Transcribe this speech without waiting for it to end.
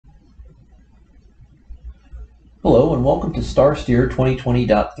Hello and welcome to StarSteer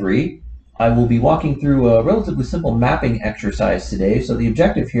 2020.3. I will be walking through a relatively simple mapping exercise today. So the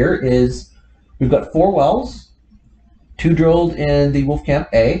objective here is we've got 4 wells, 2 drilled in the Wolfcamp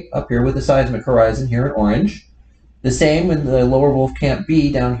A up here with the seismic horizon here in orange. The same in the lower Wolfcamp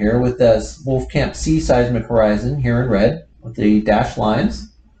B down here with the Wolfcamp C seismic horizon here in red with the dashed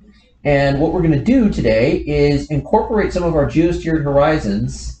lines. And what we're going to do today is incorporate some of our geosteered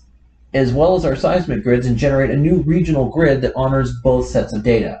horizons as well as our seismic grids and generate a new regional grid that honors both sets of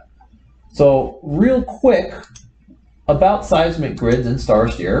data. So real quick about seismic grids in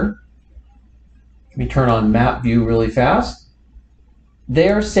StarSteer. Let me turn on map view really fast. They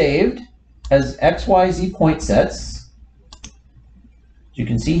are saved as XYZ point sets, as you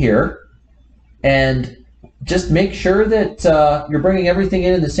can see here, and just make sure that you're bringing everything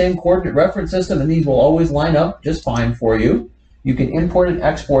in the same coordinate reference system, and these will always line up just fine for you. You can import and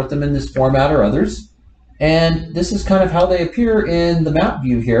export them in this format or others. And this is kind of how they appear in the map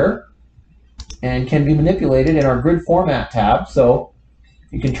view here and can be manipulated in our grid format tab. So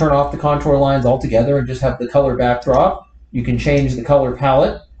you can turn off the contour lines altogether and just have the color backdrop. You can change the color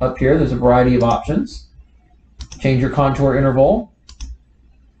palette up here. There's a variety of options. Change your contour interval.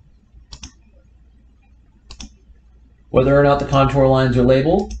 Whether or not the contour lines are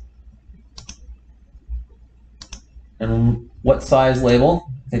labeled. And what size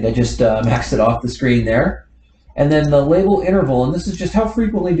label. I think I just maxed it off the screen there. And then the label interval, and this is just how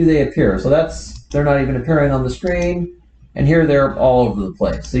frequently do they appear. So they're not even appearing on the screen, and here they're all over the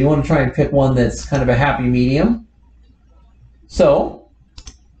place. So you want to try and pick one that's kind of a happy medium. So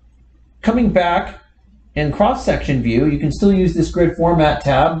coming back in cross-section view, you can still use this grid format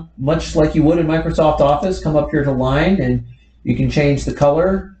tab, much like you would in Microsoft Office. Come up here to line, and you can change the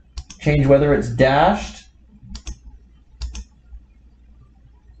color, change whether it's dashed,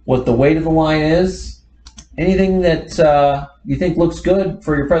 what the weight of the line is, anything that you think looks good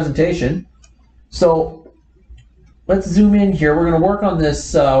for your presentation. So let's zoom in here. We're going to work on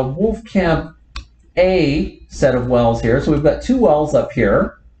this Wolfcamp A set of wells here. So we've got 2 wells up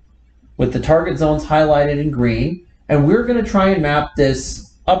here with the target zones highlighted in green, and we're going to try and map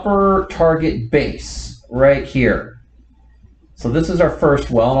this upper target base right here. So this is our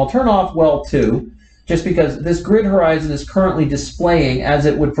first well, and I'll turn off well 2. Just because this grid horizon is currently displaying as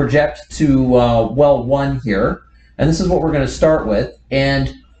it would project to well 1 here. And this is what we're going to start with.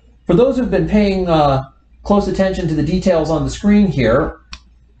 And for those who've been paying close attention to the details on the screen here,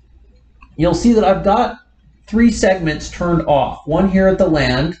 you'll see that I've got 3 segments turned off. 1 here at the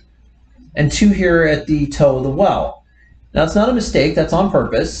land and 2 here at the toe of the well. Now, it's not a mistake. That's on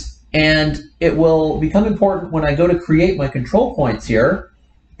purpose. And it will become important when I go to create my control points here.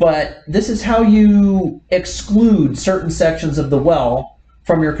 But this is how you exclude certain sections of the well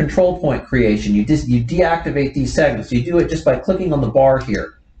from your control point creation. You deactivate these segments. You do it just by clicking on the bar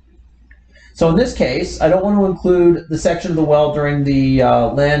here. So in this case, I don't want to include the section of the well during the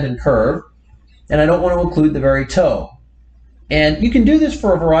land and curve, and I don't want to include the very toe. And you can do this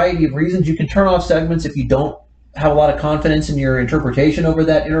for a variety of reasons. You can turn off segments if you don't have a lot of confidence in your interpretation over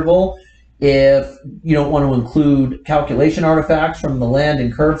that interval. If you don't want to include calculation artifacts from the land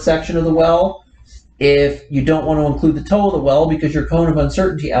and curve section of the well, if you don't want to include the toe of the well because your cone of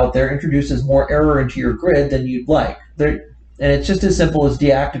uncertainty out there introduces more error into your grid than you'd like. And it's just as simple as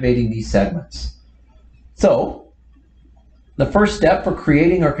deactivating these segments. So the first step for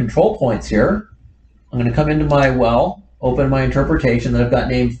creating our control points here, I'm going to come into my well, open my interpretation that I've got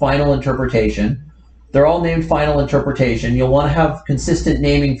named Final Interpretation. They're all named Final Interpretation. You'll want to have consistent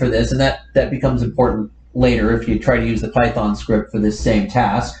naming for this, and that becomes important later if you try to use the Python script for this same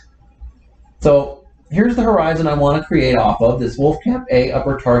task. So here's the horizon I want to create off of, this Wolfcamp A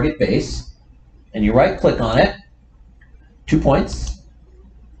upper target base, and you right-click on it, 2 points.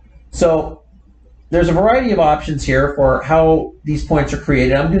 So there's a variety of options here for how these points are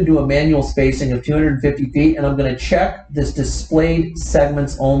created. I'm going to do a manual spacing of 250 feet, and I'm going to check this Displayed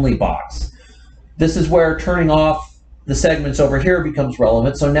Segments Only box. This is where turning off the segments over here becomes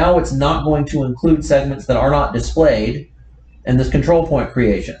relevant. So now it's not going to include segments that are not displayed in this control point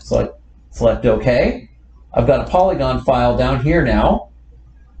creation. So I select OK. I've got a polygon file down here now.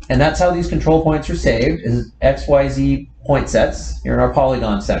 And that's how these control points are saved, is XYZ point sets here in our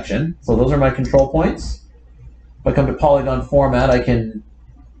polygon section. So those are my control points. If I come to polygon format,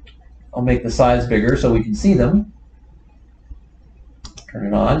 I'll make the size bigger so we can see them. Turn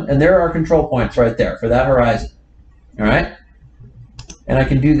it on, and there are our control points right there for that horizon. All right, and I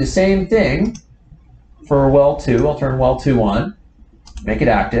can do the same thing for well 2. I'll turn well 2 on, make it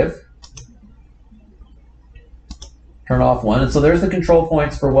active, turn off 1. And so there's the control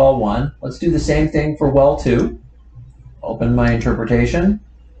points for well 1. Let's do the same thing for well 2. open my interpretation,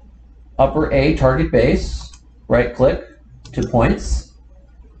 upper A, target base, right click to points.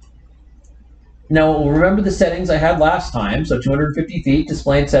 Now we'll remember the settings I had last time, so 250 feet,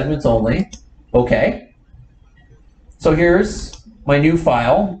 displaying segments only. Okay. So here's my new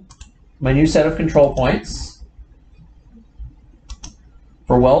file, my new set of control points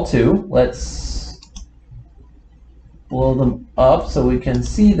for well 2. Let's blow them up so we can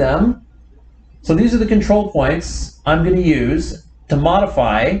see them. So these are the control points I'm going to use to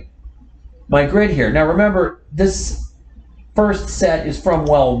modify my grid here. Now remember, this first set is from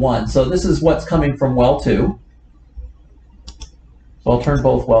well 1, so this is what's coming from well 2. So I'll turn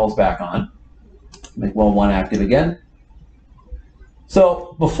both wells back on, make well 1 active again.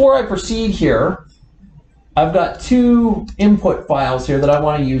 So before I proceed here, I've got 2 input files here that I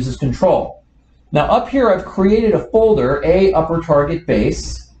want to use as control. Now up here I've created a folder, A upper target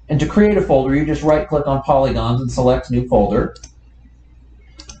base, and to create a folder you just right click on polygons and select new folder.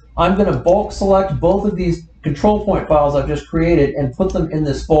 I'm going to bulk select both of these control point files I've just created and put them in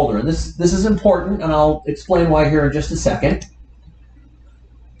this folder. And this is important, and I'll explain why here in just a second.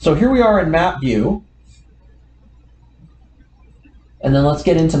 So here we are in map view. And then let's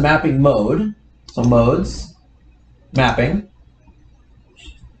get into mapping mode. So modes, mapping.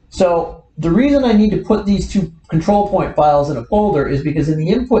 So the reason I need to put these 2 control point files in a folder is because in the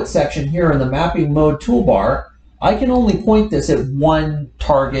input section here in the mapping mode toolbar, I can only point this at one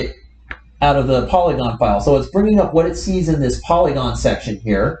target out of the polygon file. So it's bringing up what it sees in this polygon section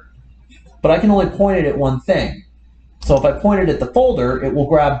here, but I can only point it at one thing. So if I point it at the folder, it will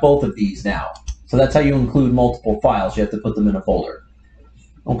grab both of these now. So that's how you include multiple files. You have to put them in a folder.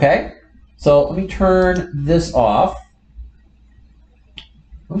 Okay, so let me turn this off.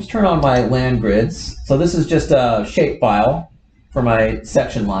 Let's turn on my land grids. So this is just a shape file for my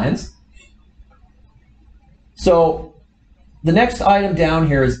section lines. So the next item down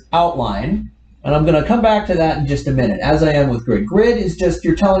here is outline, and I'm going to come back to that in just a minute, as I am with grid. Grid is just,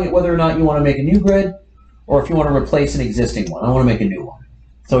 you're telling it whether or not you want to make a new grid, or if you want to replace an existing one. I want to make a new one.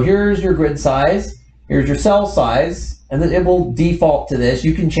 So here's your grid size, here's your cell size, and then it will default to this.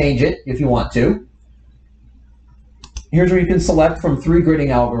 You can change it if you want to. Here's where you can select from 3 gridding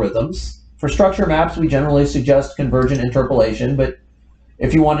algorithms. For structure maps, we generally suggest convergent interpolation, but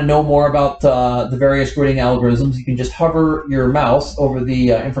if you want to know more about the various gridding algorithms, you can just hover your mouse over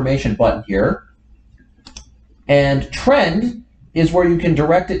the information button here. And trend is where you can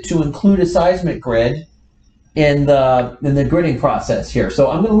direct it to include a seismic grid in the gridding process here.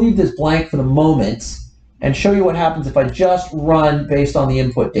 So I'm going to leave this blank for the moment and show you what happens if I just run based on the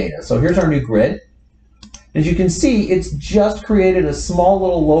input data. So here's our new grid. As you can see, it's just created a small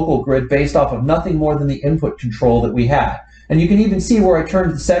little local grid based off of nothing more than the input control that we had. And you can even see where I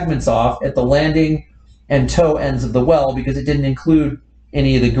turned the segments off at the landing and toe ends of the well because it didn't include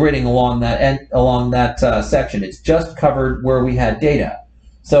any of the gridding along that section. It's just covered where we had data.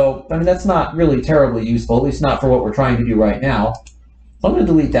 So, I mean, that's not really terribly useful, at least not for what we're trying to do right now. So I'm going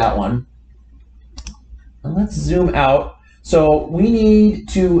to delete that one. And let's zoom out. So we need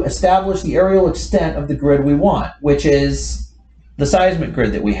to establish the aerial extent of the grid we want, which is the seismic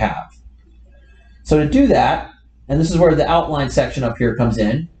grid that we have. So to do that, and this is where the outline section up here comes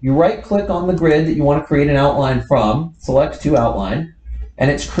in, you right click on the grid that you want to create an outline from, select to outline, and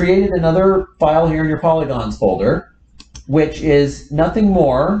it's created another file here in your polygons folder, which is nothing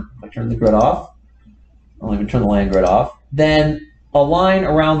more, if I turn the grid off, I'll even turn the land grid off, than a line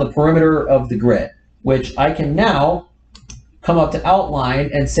around the perimeter of the grid, which I can now come up to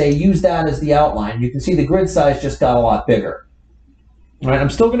outline and say use that as the outline. You can see the grid size just got a lot bigger. All right, I'm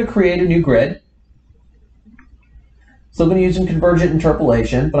still going to create a new grid. Still going to use convergent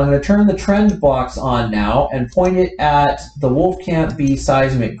interpolation, but I'm going to turn the trend box on now and point it at the Wolfcamp B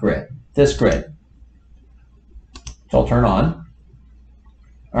seismic grid, this grid. So I'll turn on.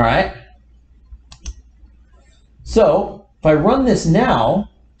 All right. So if I run this now,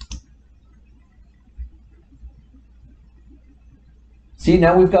 see,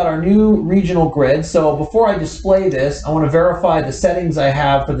 now we've got our new regional grid. So before I display this, I want to verify the settings I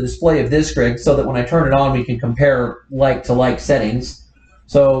have for the display of this grid so that when I turn it on, we can compare like-to-like settings.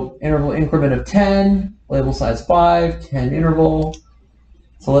 So interval increment of 10, label size 5, 10 interval.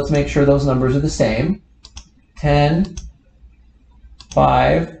 So let's make sure those numbers are the same. 10,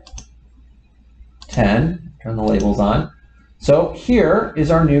 5, 10. Turn the labels on. So here is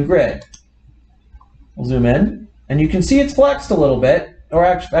our new grid. We'll zoom in. And you can see it's flexed a little bit, or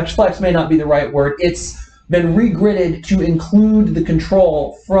actually flex may not be the right word. It's been regridded to include the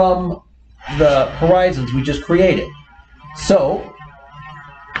control from the horizons we just created. So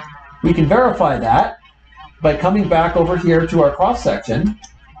we can verify that by coming back over here to our cross section.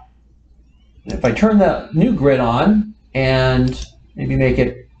 If I turn the new grid on and maybe make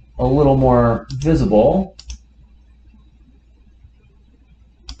it a little more visible,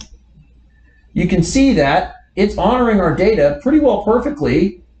 you can see that it's honoring our data pretty well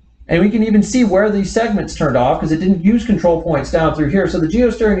perfectly, and we can even see where these segments turned off because it didn't use control points down through here. So the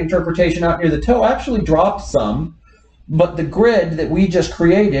geosteering interpretation out near the toe actually dropped some, but the grid that we just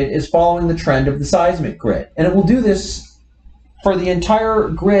created is following the trend of the seismic grid. And it will do this for the entire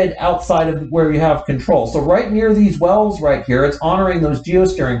grid outside of where you have control. So right near these wells right here, it's honoring those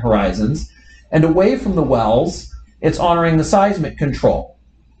geosteering horizons, and away from the wells, it's honoring the seismic control.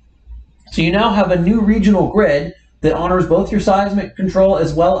 So you now have a new regional grid that honors both your seismic control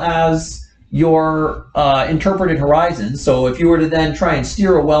as well as your interpreted horizons. So if you were to then try and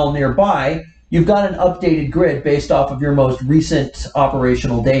steer a well nearby, you've got an updated grid based off of your most recent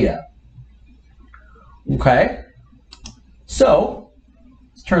operational data. Okay, so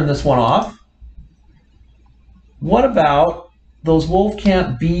let's turn this one off. What about those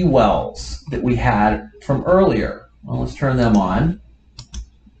Wolfcamp B wells that we had from earlier? Well, let's turn them on.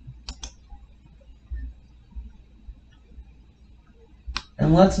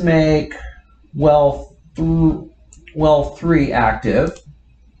 And let's make well 3 active.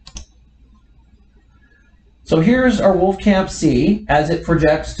 So here's our Wolfcamp C as it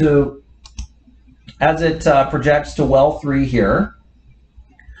projects to well 3 here.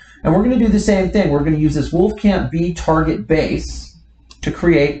 And we're going to do the same thing. We're going to use this Wolfcamp B target base to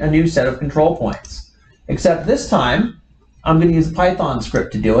create a new set of control points. Except this time, I'm going to use a Python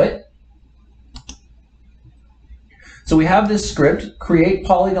script to do it. So we have this script, create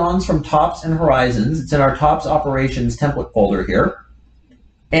polygons from tops and horizons. It's in our tops operations template folder here.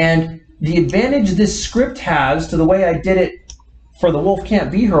 And the advantage this script has to the way I did it for the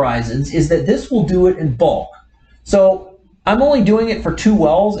Wolfcamp B horizons is that this will do it in bulk. So I'm only doing it for 2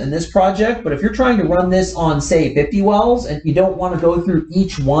 wells in this project, but if you're trying to run this on, say, 50 wells and you don't want to go through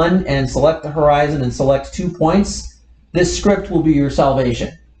each one and select the horizon and select 2 points, this script will be your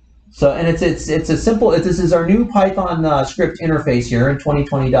salvation. So, and it's a simple, this is our new Python script interface here in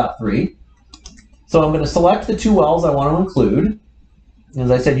 2020.3. So I'm going to select the 2 wells I want to include. As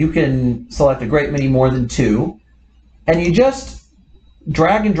I said, you can select a great many more than 2. And you just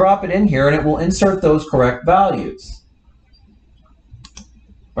drag and drop it in here and it will insert those correct values.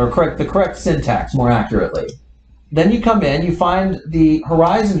 Or the correct syntax, more accurately. Then you come in, you find the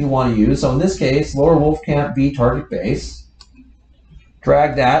horizon you want to use. So in this case, Lower Wolfcamp B target base.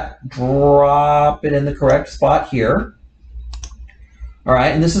 Drag that, drop it in the correct spot here. All right,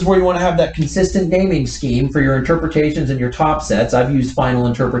 and this is where you want to have that consistent naming scheme for your interpretations and your top sets. I've used Final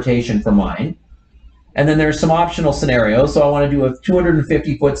Interpretation for mine. And then there's some optional scenarios. So I want to do a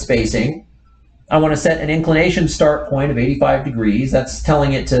 250-foot spacing. I want to set an inclination start point of 85 degrees. That's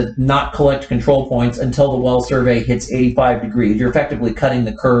telling it to not collect control points until the well survey hits 85 degrees. You're effectively cutting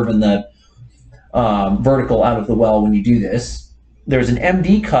the curve and the vertical out of the well when you do this. There's an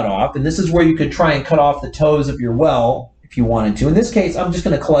MD cutoff, and this is where you could try and cut off the toes of your well if you wanted to. In this case, I'm just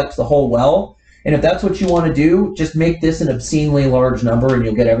going to collect the whole well, and if that's what you want to do, just make this an obscenely large number and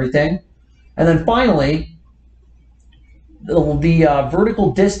you'll get everything. And then finally, the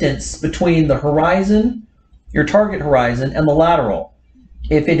vertical distance between the horizon, your target horizon, and the lateral.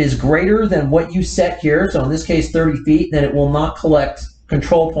 If it is greater than what you set here, so in this case 30 feet, then it will not collect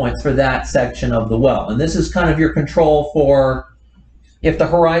control points for that section of the well. And this is kind of your control for if the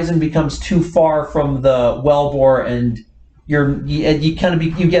horizon becomes too far from the wellbore and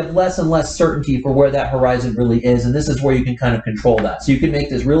you get less and less certainty for where that horizon really is, and this is where you can kind of control that. So you can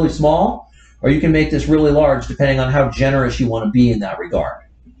make this really small, or you can make this really large, depending on how generous you want to be in that regard.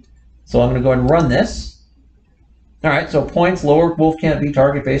 So I'm going to go ahead and run this. All right, so points, Lower Wolfcamp B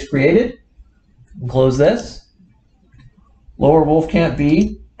target base created. Close this. Lower Wolfcamp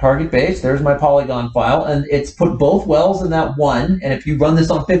B target base, there's my polygon file, and it's put both wells in that one, and if you run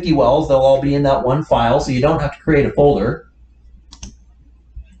this on 50 wells, they'll all be in that one file, so you don't have to create a folder.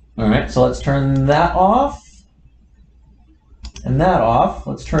 All right, so let's turn that off, and that off.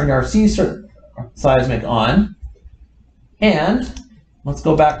 Let's turn our seismic on, and let's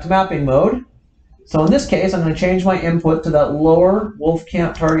go back to mapping mode. So in this case, I'm going to change my input to that Lower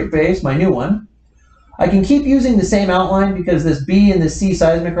Wolfcamp target base, my new one. I can keep using the same outline because this B and this C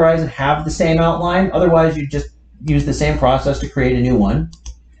seismic horizon have the same outline. Otherwise, you just use the same process to create a new one.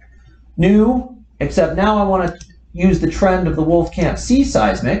 New, except now I want to use the trend of the Wolfcamp C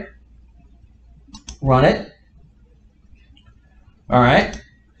seismic. Run it. All right.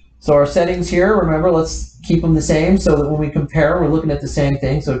 So our settings here, remember, let's keep them the same so that when we compare, we're looking at the same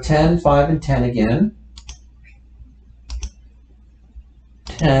thing. So 10, 5, and 10 again.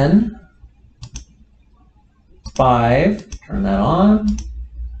 10, 5, turn that on,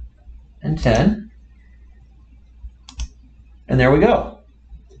 and 10. And there we go.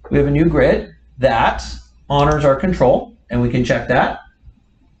 We have a new grid that honors our control, and we can check that.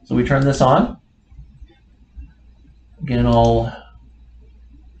 So we turn this on. Again, I'll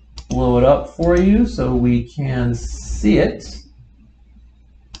blow it up for you so we can see it.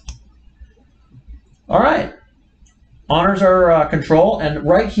 All right, honors our control, and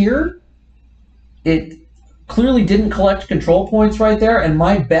right here, it clearly didn't collect control points right there, and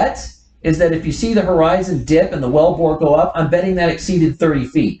my bet is that if you see the horizon dip and the wellbore go up, I'm betting that exceeded 30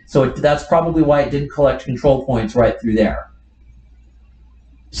 feet. So that's probably why it didn't collect control points right through there.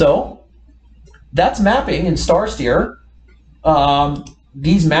 So that's mapping in StarSteer.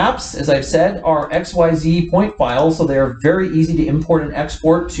 These maps, as I've said, are XYZ point files, so they're very easy to import and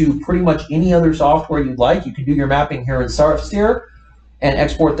export to pretty much any other software you'd like. You can do your mapping here in StarSteer and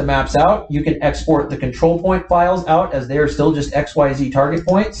export the maps out. You can export the control point files out as they are still just XYZ target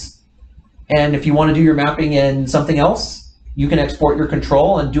points. And if you want to do your mapping in something else, you can export your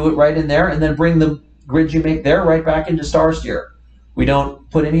control and do it right in there, and then bring the grids you make there right back into StarSteer. We don't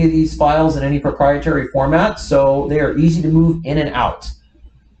put any of these files in any proprietary format, so they are easy to move in and out.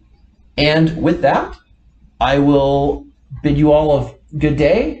 And with that, I will bid you all a good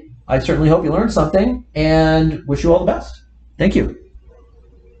day. I certainly hope you learned something and wish you all the best. Thank you.